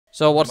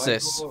So what's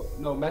this?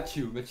 No,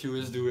 Matthew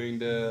is doing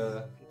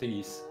the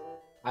thingies.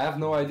 I have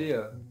no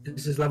idea.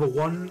 This is level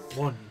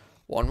 1-1.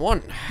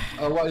 1-1.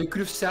 Well, you could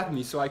have set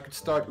me so I could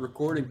start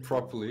recording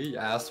properly, you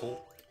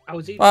asshole.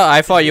 Well,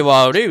 I thought you were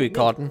already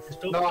recording.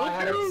 No, I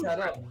had it set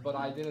up, but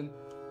I didn't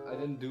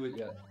do it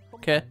yet.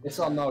 Okay. It's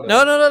on now.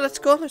 No, let's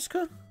go.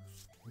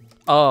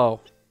 Oh.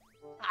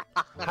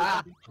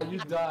 Ha! You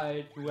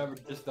died. Whoever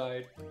just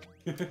died.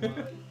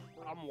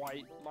 I'm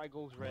white. My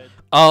goal's red.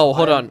 Oh,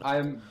 hold on.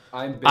 I'm.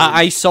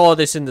 I saw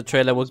this in the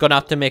trailer. We're gonna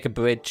have to make a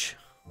bridge.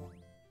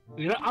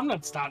 You know, I'm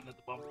not starting at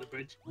the bottom of the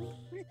bridge.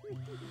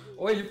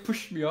 Oh, you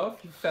pushed me off,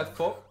 you fat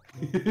fuck.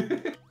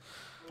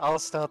 I'll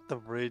start the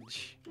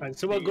bridge. Right,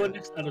 so we're going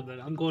next time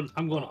then. I'm going.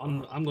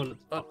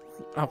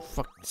 Oh,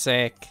 fuck's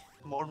sake.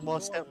 One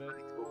more step.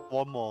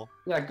 One more.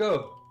 Yeah,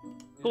 go.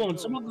 Go on,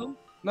 someone go.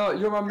 No,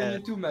 you're my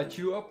minion too, Matt.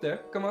 You up there?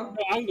 Come on.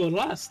 No, I'm going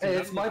last. Hey,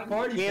 it's my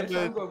party. Damon,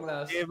 I'm going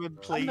last. Damon, I'm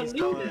the please leader.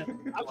 don't.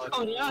 I'm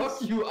going last.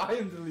 Fuck you! I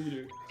am the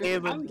leader.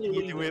 Damon,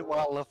 you do it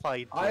while the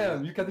fight. I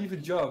am. You can't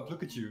even jump.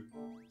 Look at you.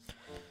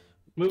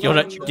 Do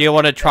you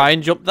wanna try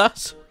and jump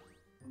that?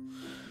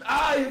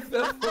 Ah, you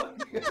fat fuck.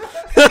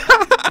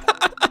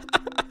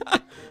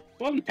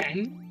 One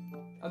pen.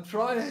 I'm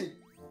trying.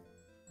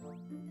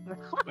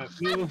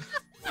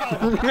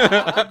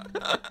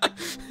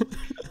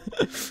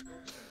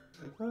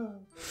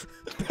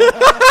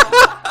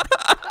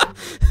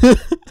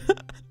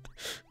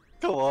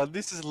 Come on,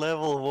 this is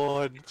level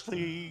 1,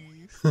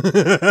 please.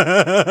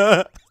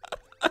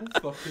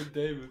 Fucking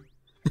Damon.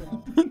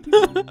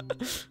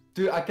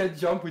 Dude, I can't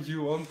jump with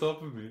you on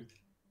top of me.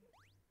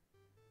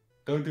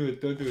 Don't do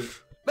it, don't do it.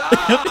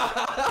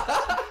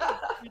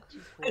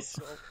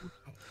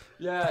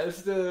 Yeah,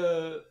 it's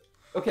the...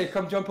 Okay,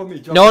 come jump on me.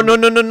 Jump No. on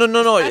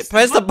me.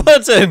 Press the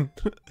button.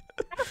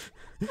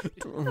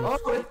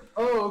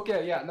 Oh,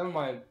 okay, yeah, never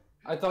mind.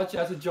 I thought you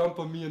had to jump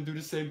on me and do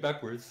the same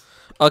backwards.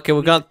 Okay,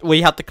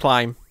 we have to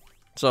climb.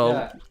 So.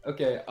 Yeah,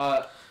 okay,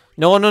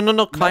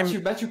 No,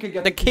 climb. Matthew can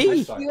get the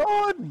key.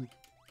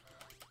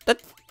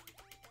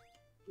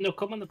 No,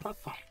 come on the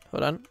platform.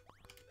 Hold on.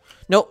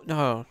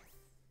 No.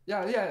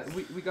 Yeah,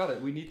 we got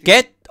it. We need to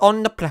Get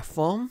on the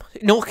platform.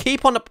 No,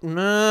 keep on the.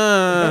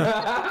 No.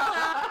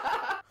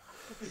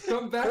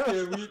 Come back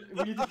here. We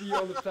need to be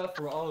on the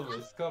platform, all of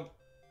us. Come.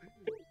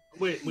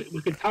 Wait,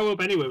 we can tower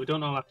up anyway. We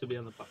don't all have to be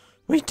on the platform.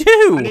 We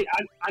do.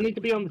 I need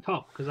to be on the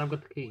top because I've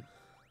got the key.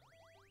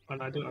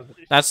 But I don't have the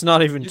key. That's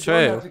not even You true.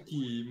 don't have the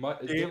key.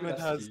 Damon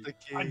has the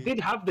key. I did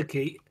have the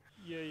key.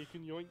 Yeah, you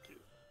can yoink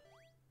it.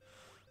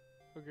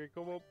 Okay,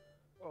 come up.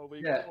 Oh,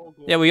 we Yeah. all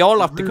go. Yeah, we all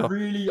have to We go.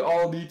 really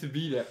all need to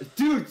be there.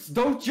 Dudes,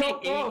 don't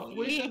jump off.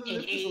 Wait till the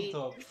lift is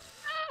on top.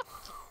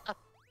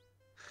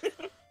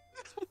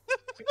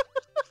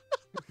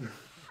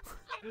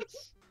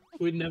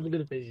 We're never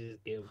gonna finish this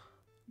game.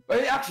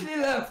 Wait, he actually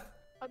left.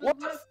 I What?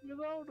 just left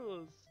without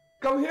us.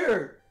 Come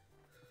here.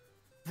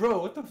 Bro,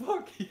 what the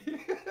fuck?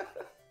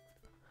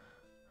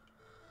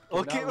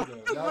 Okay, now we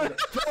go, now we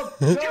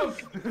go. Jump!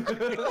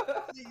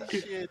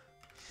 Shit.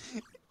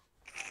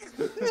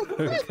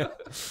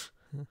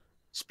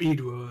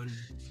 Speed run.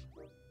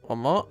 One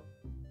more.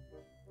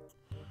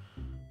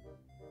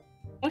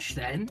 Push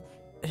then.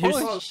 Who's?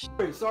 Oh,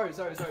 sorry.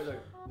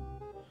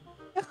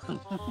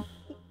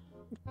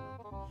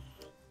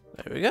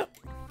 There we go.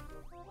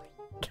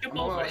 Jump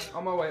over it.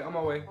 On my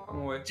way.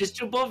 Just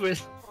jump over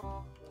it.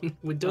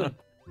 We're done.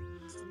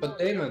 But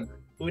Damon.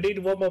 We need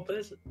one more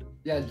person.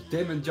 Yeah,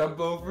 Damon, jump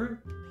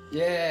over.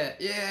 Yeah.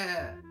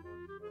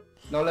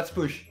 Now let's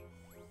push.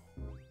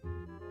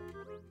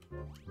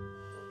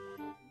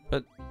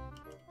 But.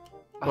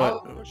 How?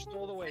 Push it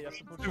all the way. You have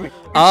to push it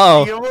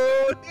all the way.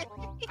 Oh.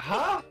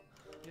 Huh?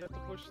 You have to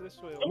push this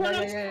way.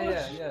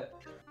 Yeah.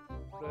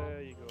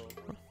 There you go.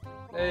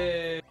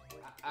 Hey,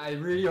 I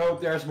really hope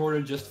there's more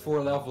than just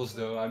 4 levels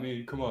though. I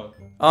mean, come on.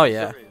 Oh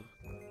yeah.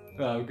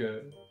 Oh,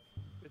 okay.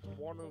 It's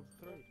 1 of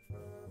 3.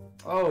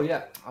 Oh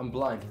yeah, I'm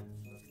blind.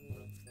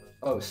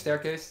 Oh,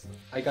 staircase.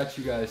 I got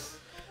you guys.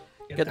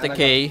 Get And the I got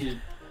key.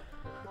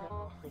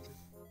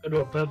 Go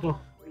to a purple.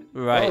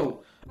 Right.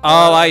 Oh,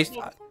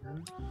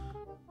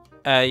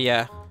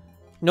 Yeah.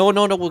 No.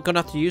 We're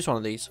gonna have to use one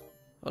of these.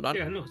 Hold on.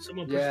 Yeah, no,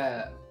 someone push.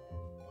 yeah.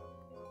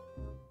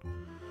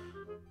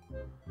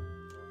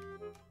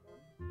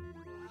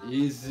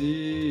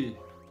 Easy.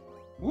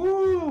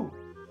 Woo!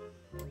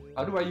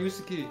 How do I use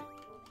the key?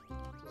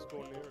 Just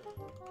go near it.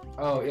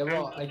 Oh yeah,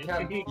 well I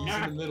can't. He's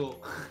in the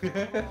middle.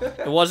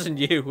 It wasn't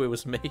you. It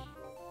was me.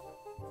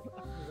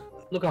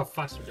 Look how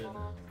fast we're doing.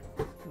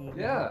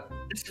 Yeah.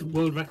 It's a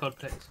world record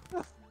pace.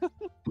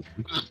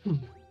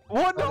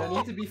 What? But there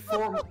need to be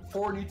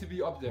four need to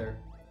be up there,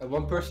 and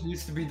 1 person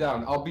needs to be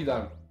down. I'll be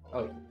down.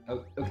 Oh,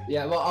 okay.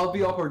 Yeah. Well, I'll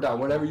be up or down,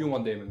 whatever you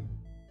want, Damon.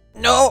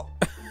 No.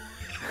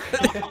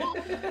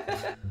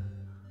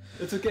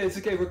 It's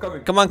okay. We're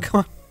coming. Come on.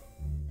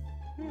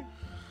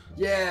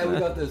 Yeah, we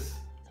got this.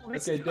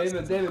 Okay,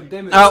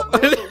 Damon. Ow.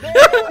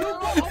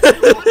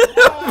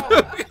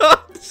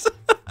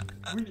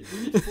 We need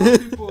 4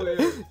 people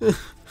here.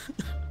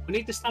 We We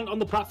need to stand on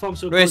the platform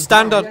so it Wait, goes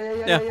stand down. on.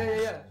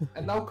 Yeah.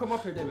 And now come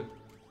up here, David.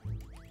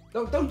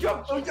 Don't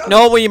jump! Don't jump!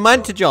 No, were you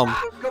meant to jump?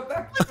 Come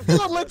back! Come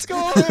on, let's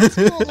go! Let's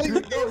go! Come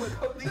Leave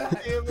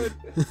back! David.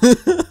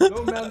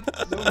 No man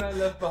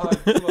left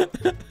behind. Come on.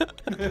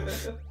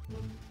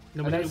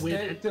 No, And we then need to stay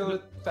win. until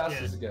it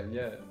passes again.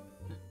 Yeah.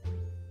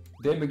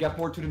 Damon, get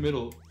more to the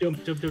middle.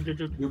 Jump.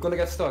 You're gonna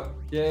get stuck.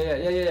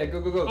 Yeah.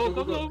 Go. Oh,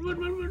 go,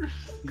 run.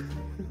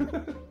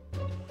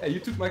 Hey,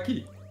 you took my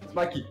key. It's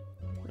my key.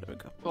 There we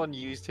go. Come on,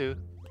 you used to.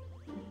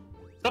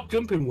 Stop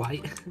jumping,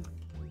 White.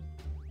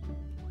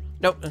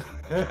 Nope.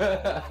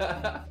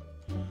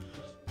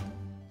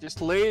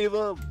 Just leave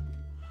him.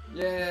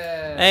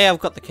 Yeah. Hey, I've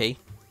got the key.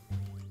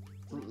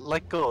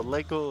 Let go.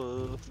 Let's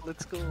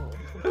go.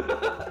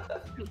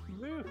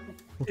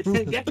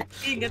 Get the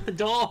key, get the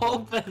door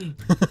open.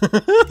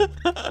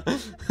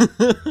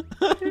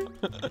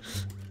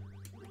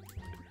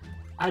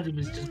 Adam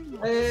is just.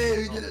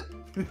 Hey, we did it.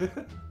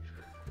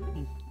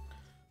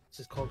 This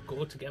is called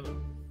Go Together.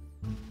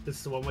 This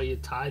is the one where you're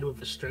tied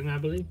with a string, I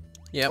believe.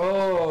 Yep.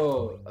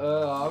 Oh,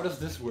 how does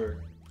this work?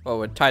 Oh,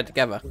 we're tied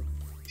together. You're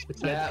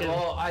tied Yeah, together.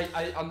 well,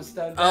 I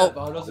understand Oh, that,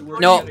 but how does it work?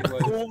 no. Anyway?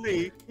 Pull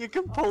me. You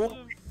can pull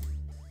me.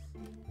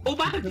 Pull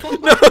back.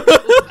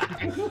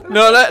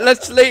 No,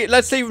 let's leave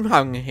him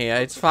hanging here.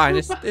 It's fine.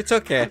 It's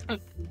okay.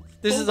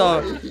 This is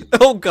all.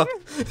 Oh god.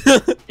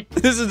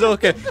 This is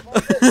okay.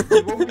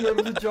 You won't be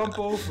able to jump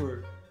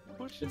over.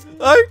 It's...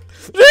 Oh.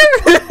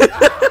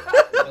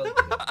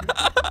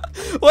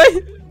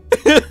 Wait.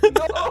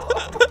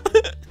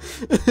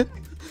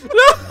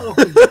 Oh,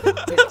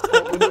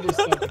 we need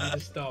to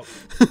stop.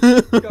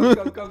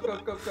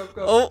 Go.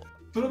 Oh.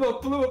 Pull him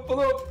up. Come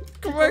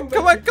on.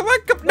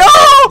 No!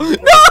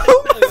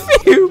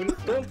 Phew.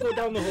 Don't go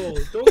down the hole.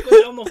 Don't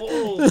go down the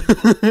hole.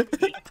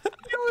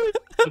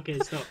 Okay,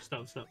 stop.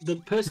 The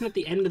person at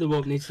the end of the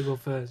rope needs to go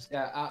first.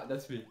 Yeah,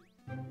 that's me.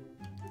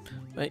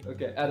 Wait.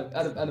 Okay,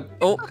 Adam.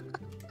 Oh.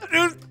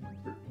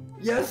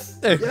 Yes,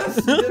 you did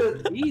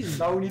it. Easy.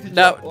 Now we need to jump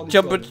Now, on each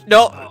jump other. it.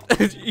 No. Oh,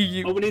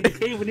 You- we need the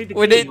key. We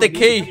need the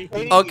key.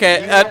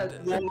 Okay. Yeah,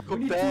 we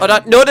need Hold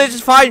on. No, this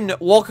is fine.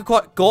 Walk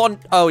across. Go on.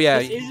 Oh yeah.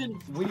 This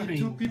isn't We need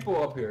 2 fine.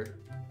 people up here.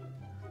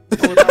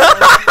 Oh,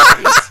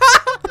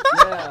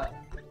 Yeah.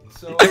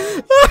 So.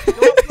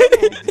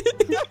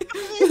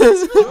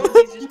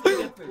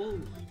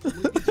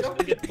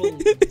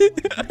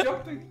 Keep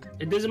jumping.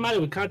 It doesn't matter.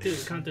 We can't do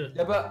it.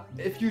 Yeah, but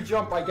if you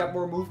jump, I get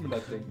more movement, I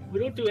think. We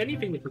don't do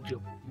anything with the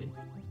jump.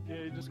 Yeah,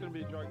 you're just gonna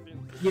be dragged in.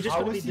 You're just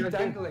How gonna be is he dragged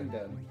in. dangling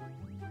then?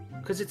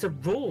 Because it's a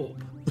rope.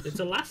 It's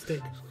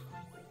elastic.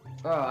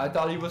 Oh, I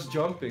thought he was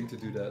jumping to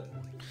do that.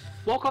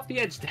 Walk off the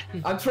edge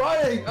then. I'm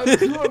trying! I'm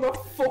doing my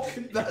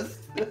fucking best!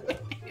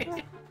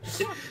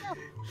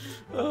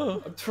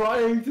 Oh. I'm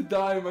trying to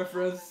die, my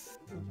friends.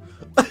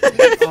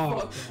 Oh,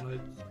 God.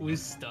 We're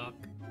stuck.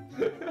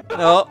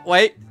 No.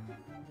 Wait.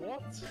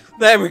 What?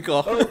 There we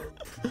go. Oh,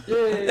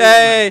 yay!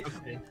 Hey.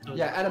 Okay, so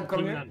Yeah, Adam, come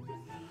give me here.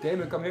 that.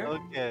 Damon, come here.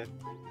 Okay.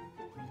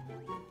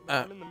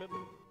 I'm in the middle.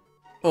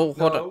 Oh,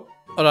 hold on. No,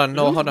 Hold on.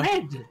 No, Who's hold on.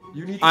 red?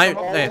 you need to I'm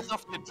come up. there. You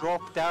have to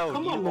drop down.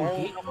 Come on, You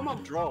monkey. all Come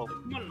on. drop.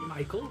 Come on,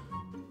 Michael.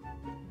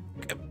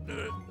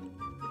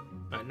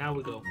 Right, now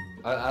we go.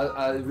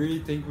 I really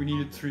think we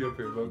needed 3 up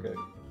here, but okay.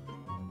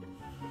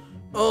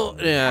 Oh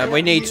yeah.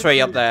 We need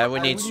 3 up there. We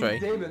need 3.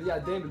 Damon, yeah,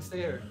 Damon, stay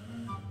here.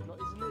 No,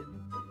 isn't it?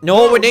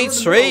 No, we we're need in the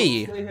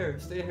 3. middle.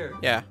 Stay here.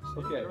 Yeah.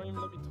 Okay. You don't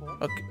even let me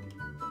talk. Okay.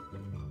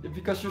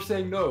 Because you're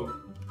saying no.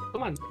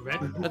 Come on, red.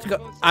 Let's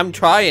go. I'm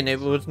trying. It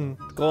wasn't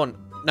going.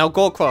 Now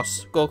go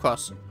across. Go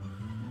across.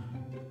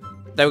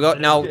 There we go.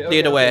 Now Okay, the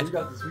other way. We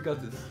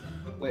got this.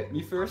 Wait,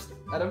 me first,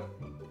 Adam?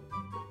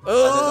 That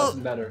Oh.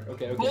 doesn't matter.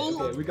 Okay,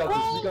 we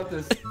got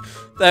this.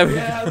 There we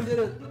Yeah, go. we did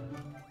it.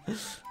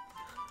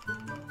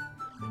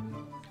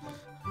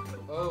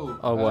 Oh.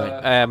 Oh wait.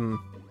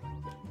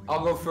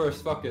 I'll go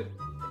first. Fuck it.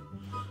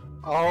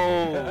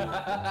 Oh.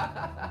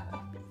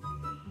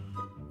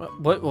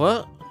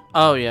 What?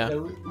 Oh yeah. Yeah,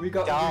 we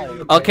got. Die.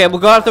 Okay, we're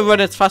gonna have to run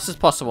as fast as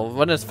possible.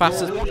 Run as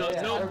fast as.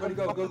 Yeah, No. everybody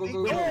go. Go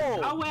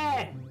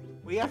where?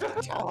 We have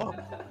to jump.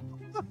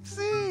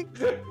 See?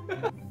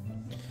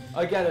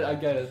 I get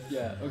it.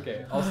 Yeah.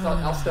 Okay.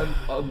 I'll stand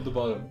on the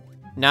bottom.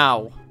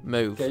 Now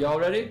move. Okay, y'all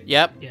ready?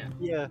 Yep. Yeah.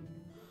 Yeah.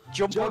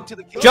 Jump Jump. onto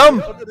the key.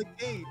 Jump! Onto the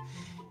key.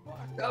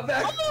 Come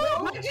back.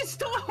 No. Why'd you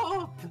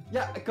stop?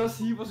 Yeah, because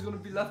he was gonna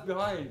be left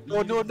behind. No,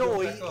 He needed to no.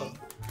 go back up.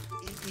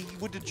 He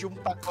would have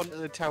jumped back onto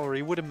the tower.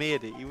 He would have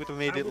made it. He would have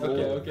made it.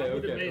 Okay. I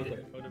would've made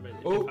it.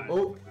 Oh, Fine.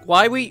 oh.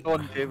 Why we? Go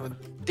on, Damon.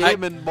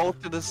 Damon, more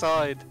to the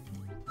side.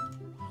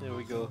 There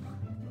we go.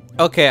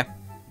 Okay.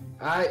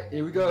 Alright,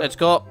 here we go. Let's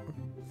go.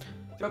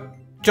 Jump.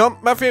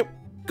 Jump, Matthew.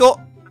 Go.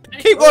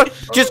 Keep going.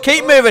 Just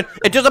keep moving.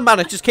 It doesn't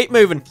matter. Just keep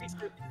moving.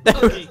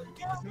 Okay.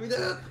 We did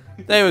it.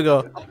 There we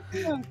go.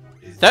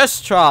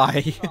 Let's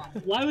try.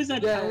 Why was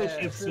that Yeah, tower yeah,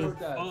 shift so sure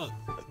does.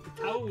 fucked?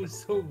 The tower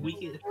was so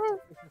weird.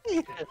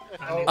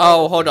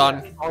 Oh, hold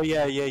on. Oh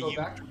yeah, Go you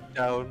back.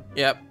 down.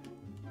 Yep.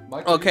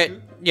 Michael, Okay. you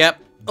too? Yep.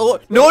 Oh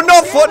no!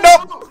 No foot! No!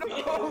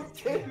 Oh,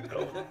 Damon.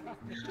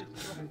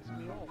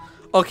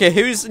 Okay,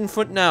 who's in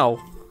front now?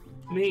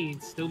 Me,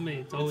 it's still me.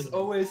 It's always It's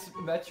always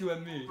Matthew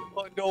and me.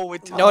 Oh no, we're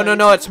tied.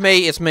 No, it's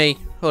me. It's me.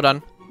 Hold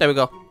on. There we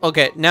go.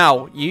 Okay,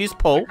 now use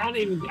pull. I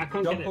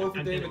can't Jump get it. over I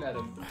can't get Damon, it.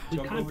 Adam. You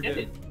Jump can't over get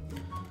Damon. it.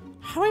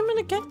 How am I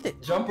gonna get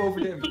it? Jump over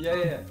Damon.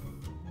 Yeah.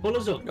 Pull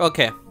us up.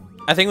 Okay,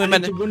 I think we're I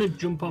meant need to. to run and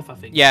jump off, I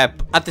think. Yeah,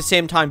 at the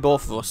same time,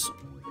 both of us.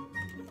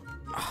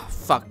 Oh,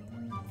 fuck.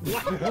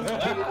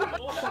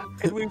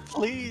 Can we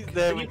please?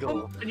 There we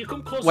go. Can you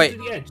come closer Wait. to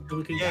the edge so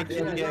we can Yeah,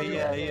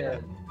 get yeah.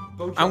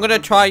 Go I'm jump, gonna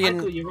go try jump.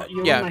 Michael, and. you're on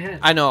my Yeah, head.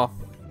 I know.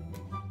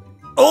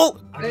 Oh,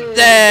 Hey,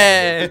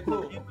 there.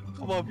 cool.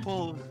 Come on,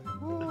 pull.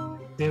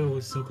 They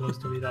were so close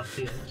to me, that's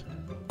the edge.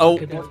 Oh,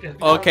 Okay.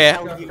 okay.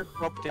 Now you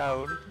drop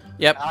down.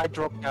 Yep. I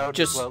drop down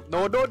Just- as well.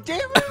 No, damn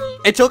it!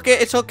 It's okay.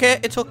 It's okay.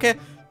 It's okay.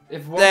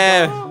 If one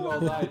There. dies, we all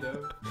die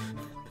though.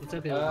 It's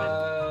okay.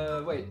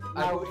 Wait. I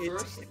Now go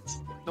it's, first.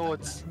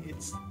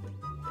 it's.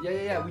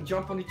 Yeah. We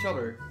jump on each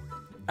other.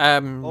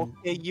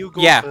 Okay, you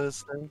go Yeah.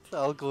 first then.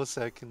 I'll go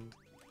second.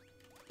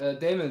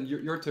 Damon,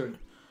 your turn.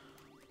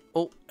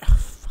 Oh,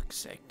 fuck's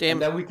sake. And Damn.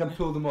 then we can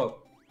pull them up.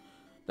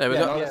 There we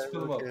Yeah, go. now let's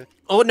pull them up. okay.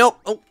 Oh no.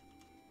 Oh.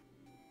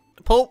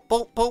 Pull.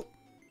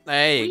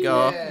 There you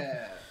go.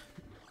 Yeah.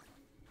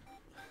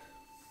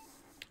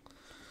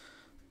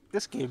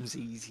 This game's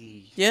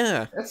easy.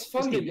 Yeah. That's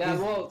funny. game Yeah, is-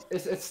 well,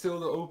 it's still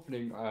the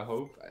opening. I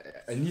hope.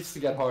 It needs to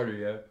get harder.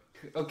 Yeah.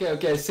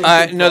 Okay. Same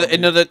thing Another. for me.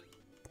 Another.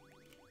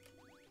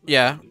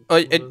 Yeah. Oh,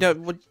 no.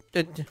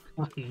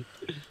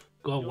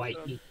 Go on, white.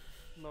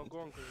 No, go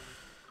on, Green.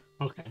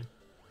 Okay.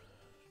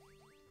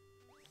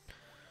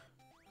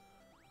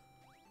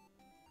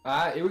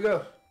 Here we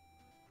go.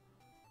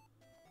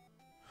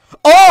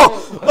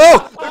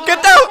 Oh!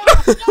 Get down!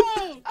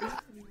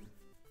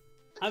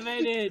 I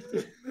made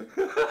it.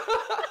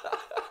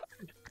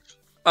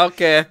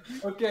 Okay.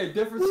 Okay,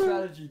 different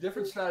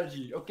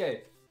strategy.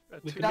 Okay.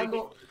 We can Now make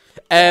go.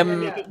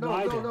 it No.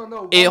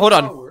 wider. Hey, One hold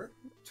on. tower,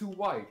 too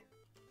wide.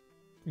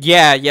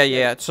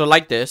 Yeah. So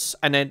like this,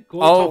 and then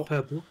Go on oh, top,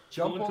 purple.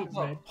 Jump Go on top,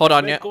 top. red. hold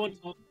on, Red, yeah, Go on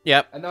top.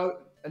 yep.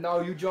 And now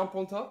you jump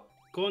on top.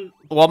 Go on.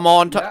 One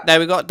more on top. Yeah. There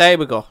we go. There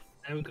we go.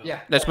 There we go. Yeah.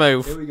 Let's Here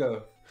move. we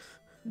go.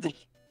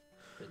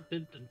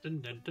 Dun, dun,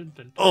 dun, dun, dun,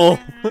 dun, Oh.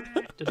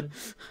 dun, dun.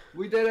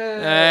 We did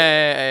it.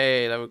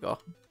 Hey, there we go.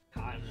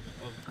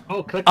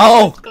 Oh, click.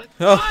 Oh. Click.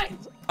 Oh. Right.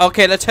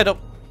 Okay, let's head up.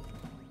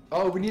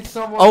 Oh, we need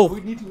someone. Oh.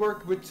 We need to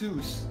work with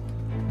twos.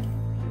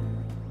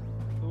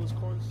 Those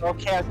coins.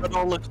 Okay, I've got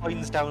all the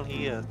coins down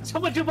here.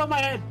 Someone jump on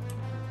my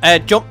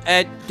head. Jump.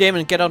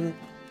 Damon, get on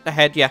the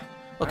head. Yeah.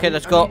 Okay,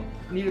 let's go.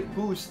 I need a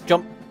boost.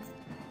 Jump.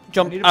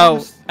 I need a Oh,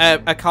 boost.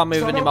 I can't move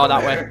Someone anymore that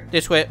over way. there.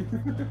 This way.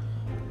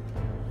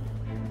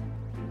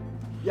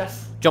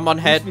 Yes. Jump on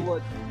head. Boost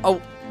me.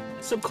 Oh,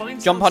 Some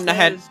coins. jump on the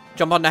head. downstairs.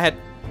 Jump on the head.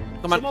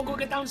 Come on. Someone go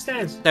get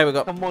downstairs. There we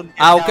go. Come on, get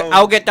I'll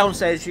down. get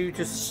downstairs. You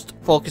just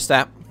focus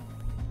there.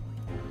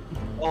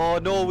 Oh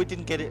no, we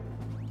didn't get it.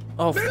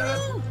 Oh.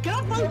 Get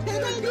off my head.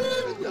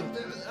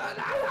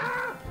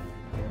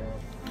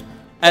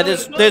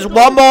 There's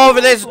one more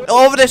over this way.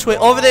 Over this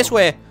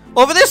way.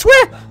 Why is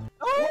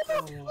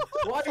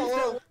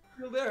that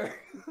still there?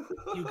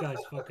 You guys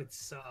fucking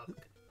suck.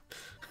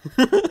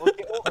 Okay.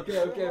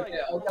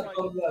 I'll get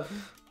on left.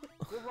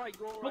 Go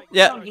right.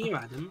 Yeah. Down here,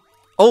 Adam.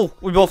 Oh,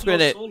 we both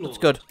got it. Solo. That's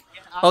good.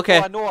 I Okay,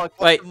 know, I got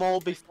wait. them all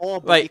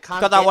before, but Wait, you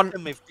can't got that get one.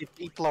 them if the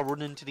people are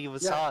running to the other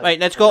Yeah. side. Right,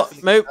 let's go.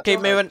 Move. That's Keep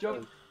all right, moving.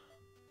 jump.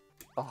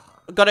 Oh,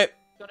 Got it.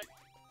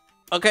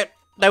 Okay,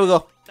 there we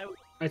go.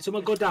 Right,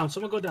 someone go down.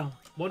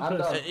 One I'm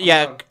person. down.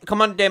 Yeah,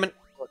 come on, Damon.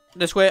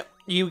 This way.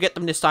 You get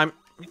them this time.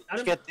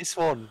 let's get this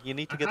one. You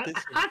need to I get can't, this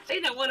I one. can't say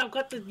that one. I've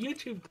got the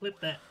YouTube clip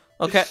there.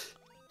 Okay.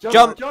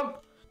 Jump.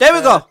 There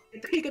we go.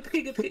 Get the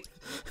key.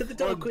 Get the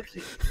door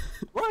quickly.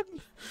 Run!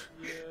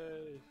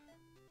 Yay.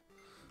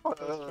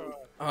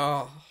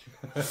 Oh.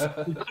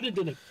 We could have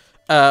done it.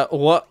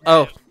 What?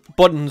 Oh,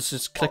 buttons.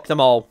 Just click them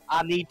all.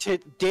 I need to,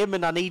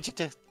 Damon, I need you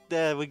to,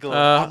 there we go.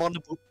 Uh, I'm on the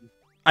button.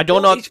 I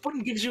don't know. Each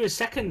button gives you a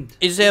second.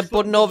 Is there a Each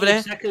button over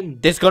gives there? you a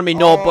second. There's gonna be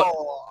no but.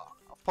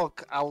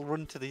 Fuck, I'll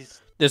run to these.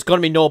 There's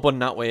gonna be no button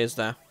that way, is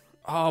there?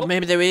 Oh,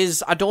 maybe there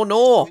is. I don't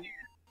know.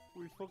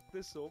 We fucked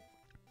this up.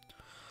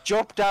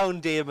 Drop down,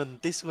 Damon.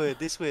 This way.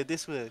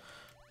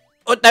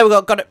 Oh, there we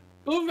go. Got it.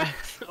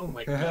 Oh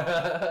my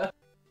god.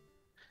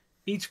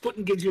 Each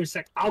button gives you a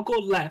sec. I'll go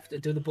left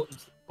and do the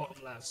buttons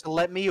bottom left. So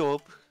let me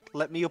up.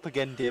 Let me up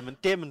again, Damon.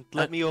 Damon,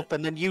 let me up,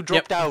 and then you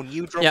drop Yep. down.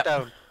 You drop Yep.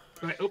 down.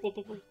 Right, up.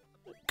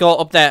 Go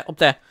up there. Up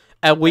there.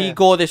 We Yeah.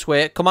 go this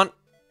way. Come on.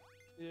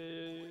 Yeah.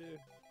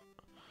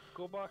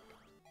 Go back.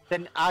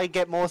 Then I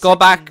get more. Go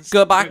back. seconds.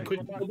 Go back. Quick,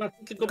 go back.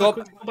 Go-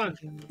 Go back.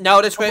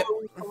 Now this way.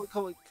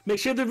 Come on. Make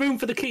sure there's room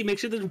for the key.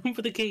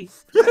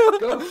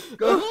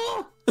 Go.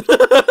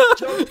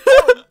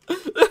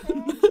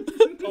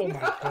 Oh my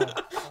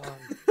god.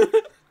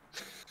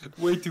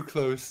 Way too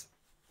close.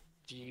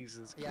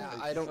 Jesus. Yeah,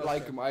 Christ. I don't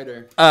like him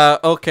either.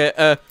 Okay.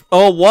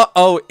 Oh, what?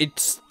 Oh,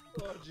 it's.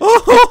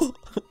 Oh,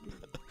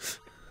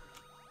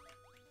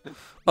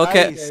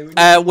 Okay. Nice.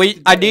 Okay, we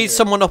need I to need get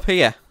someone up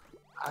here.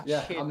 Ah,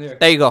 Yeah, shit. I'm here.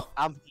 There you go.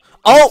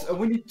 Oh!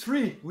 We need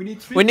 3. We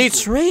need 3. We need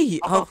people. 3.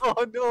 Oh.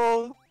 Oh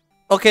no.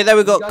 Okay, there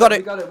we go. Got We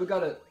it. got it. We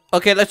got it.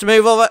 Okay, let's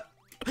move over.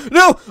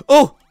 No!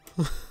 Oh!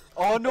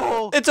 Oh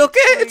no. It's okay.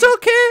 It's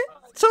okay.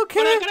 It's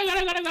okay. Got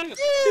it.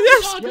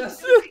 Yes.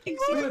 Yes. Do it.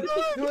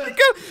 Do it.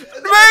 Go.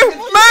 Move!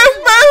 Move!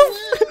 Move!